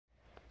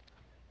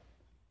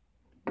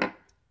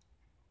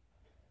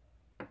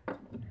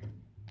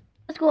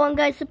going,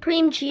 guys?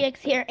 Supreme GX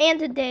here, and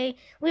today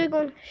we're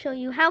going to show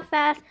you how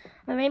fast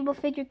a rainbow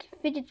fidget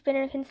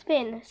spinner can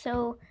spin.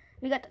 So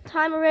we got the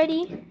timer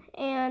ready,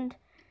 and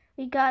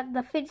we got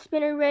the fidget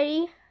spinner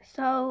ready.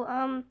 So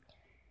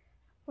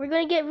we're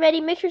gonna get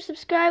ready. Make sure to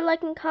subscribe,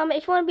 like, and comment.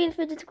 If you want to be in the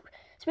fidget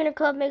spinner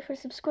club, make sure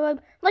to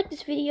subscribe, like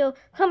this video,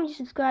 comment,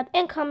 subscribe,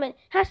 and comment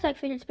hashtag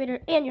fidget spinner,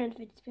 and you're in the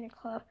fidget spinner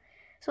club.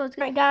 So it's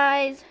great,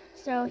 guys.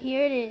 So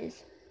here it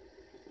is.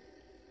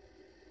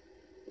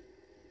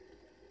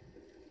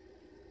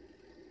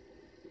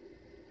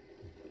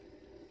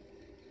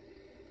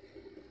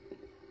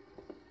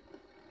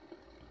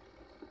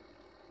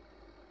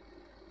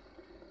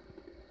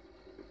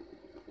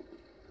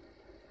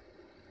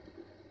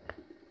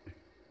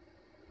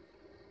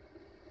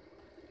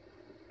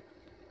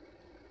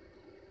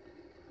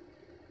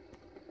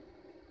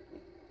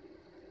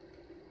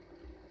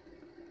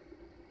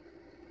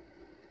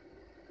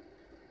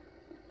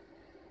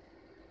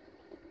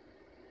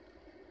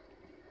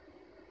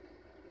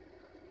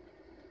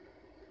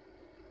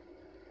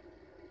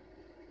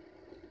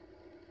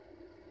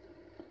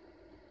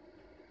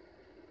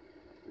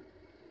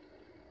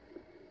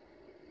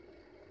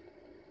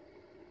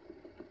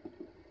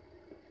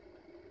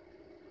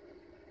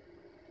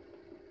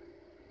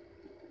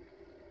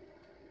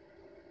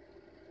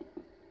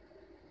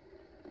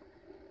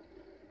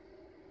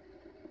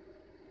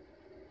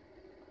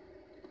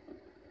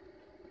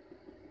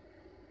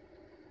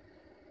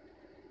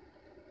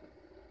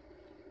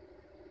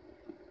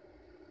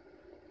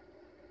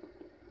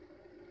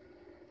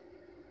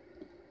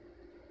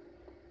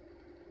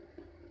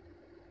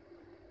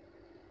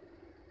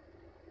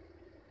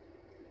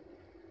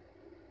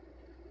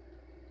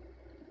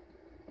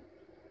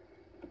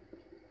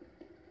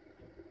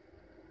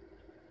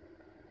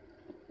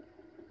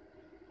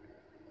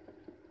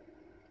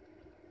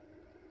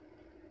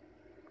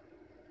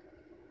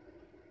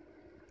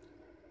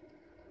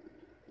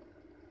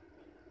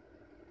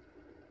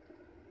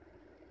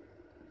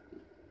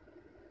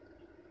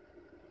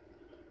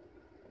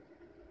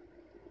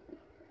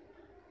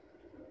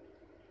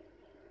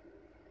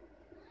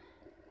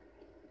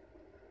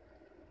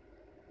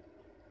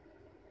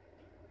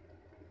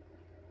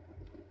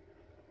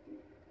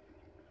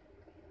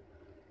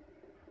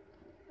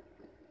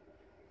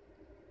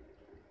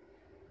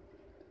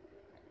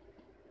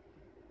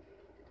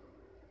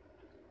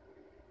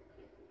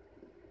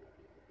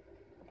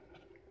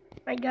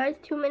 Alright, guys,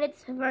 2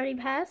 minutes have already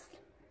passed.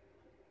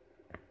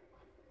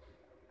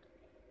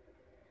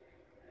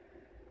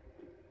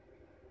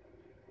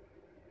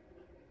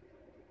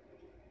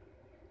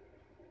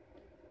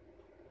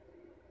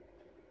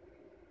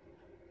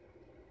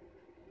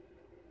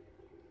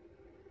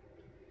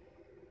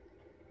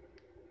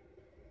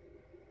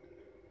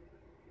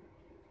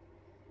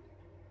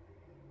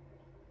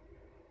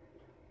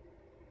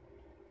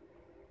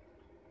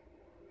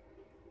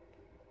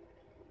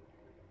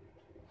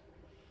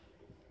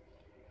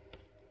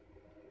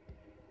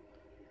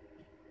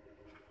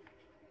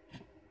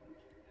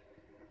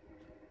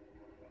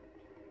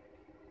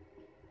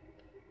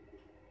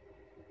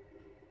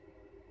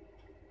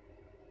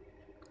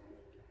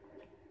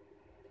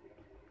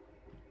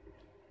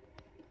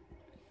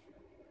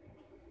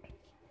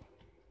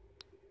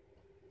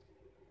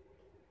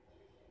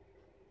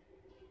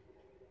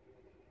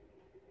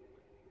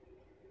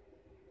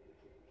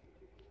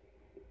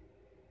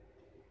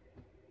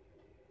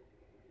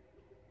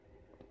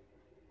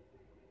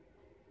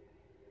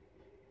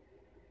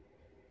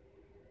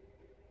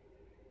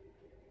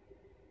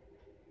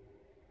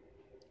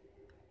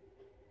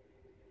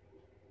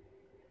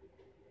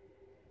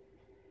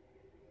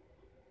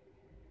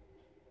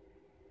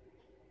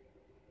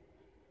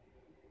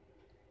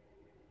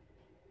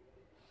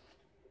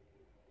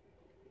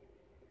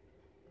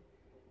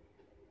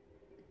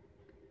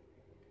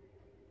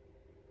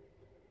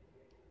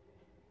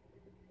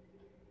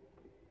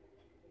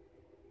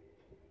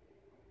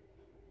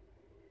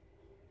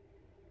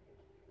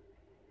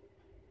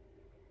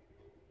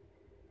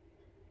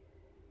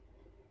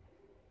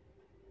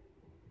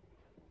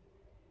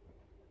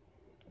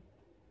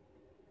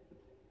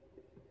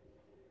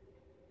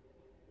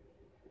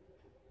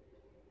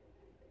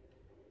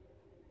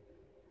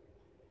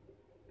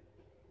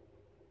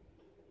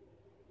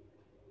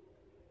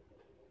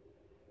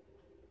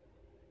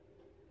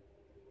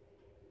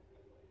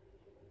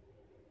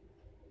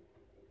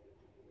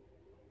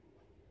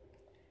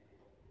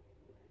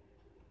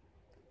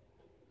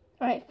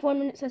 Alright, 4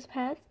 minutes has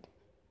passed.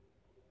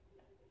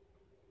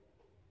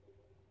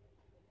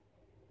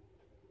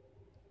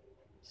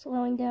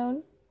 Slowing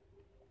down.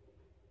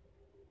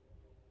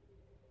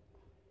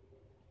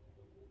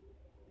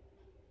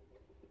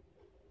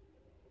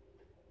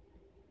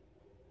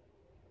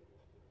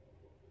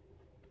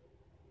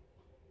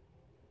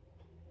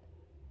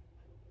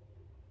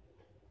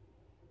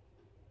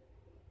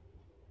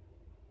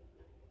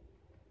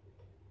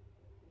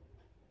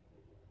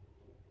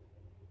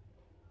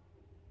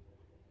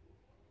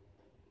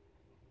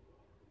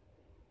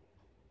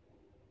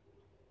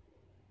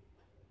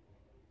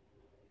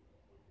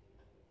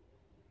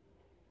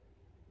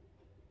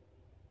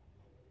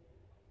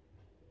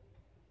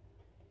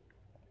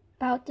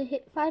 About to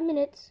hit 5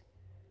 minutes.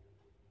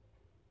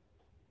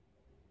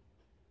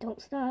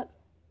 Don't stop.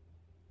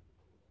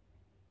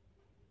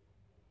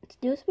 It's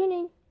still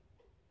spinning.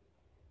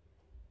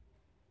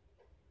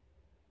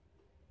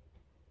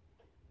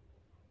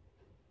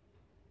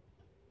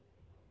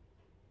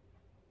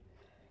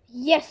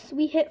 Yes,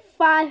 we hit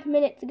 5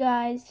 minutes,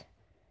 guys.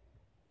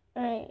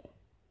 Alright.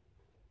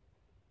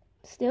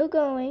 Still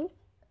going.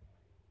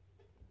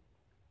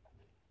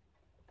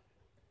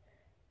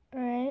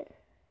 Alright.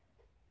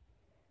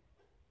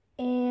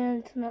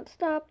 And it's not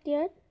stopped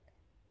yet.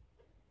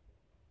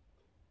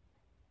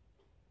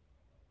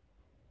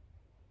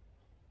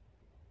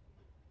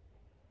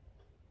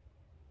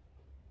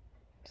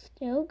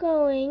 Still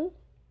going.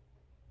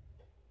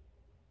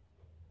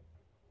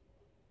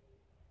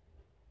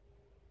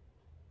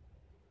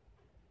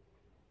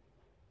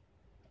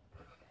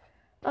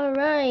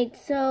 Alright,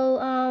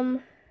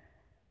 so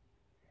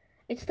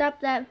it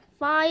stopped at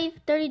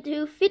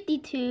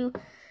 5:32:52.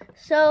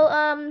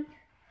 So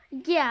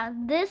yeah,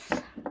 this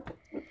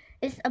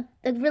is a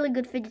really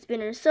good fidget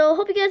spinner. So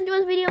hope you guys enjoyed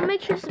this video.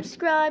 Make sure to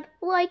subscribe,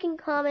 like, and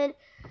comment.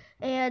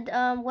 And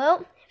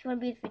well, if you want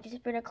to be in the fidget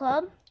spinner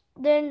club,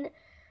 then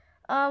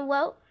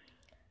well,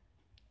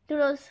 do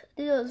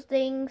those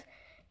things,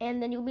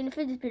 and then you'll be in the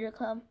fidget spinner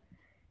club.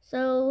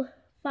 So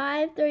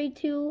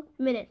 5:32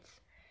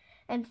 minutes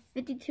and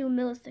 52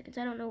 milliseconds.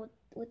 I don't know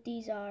what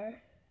these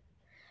are,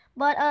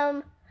 but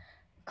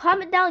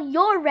comment down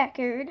your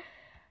record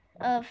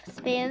of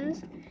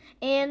spins,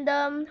 and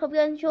hope you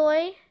guys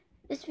enjoy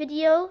this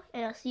video,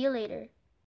 and I'll see you later.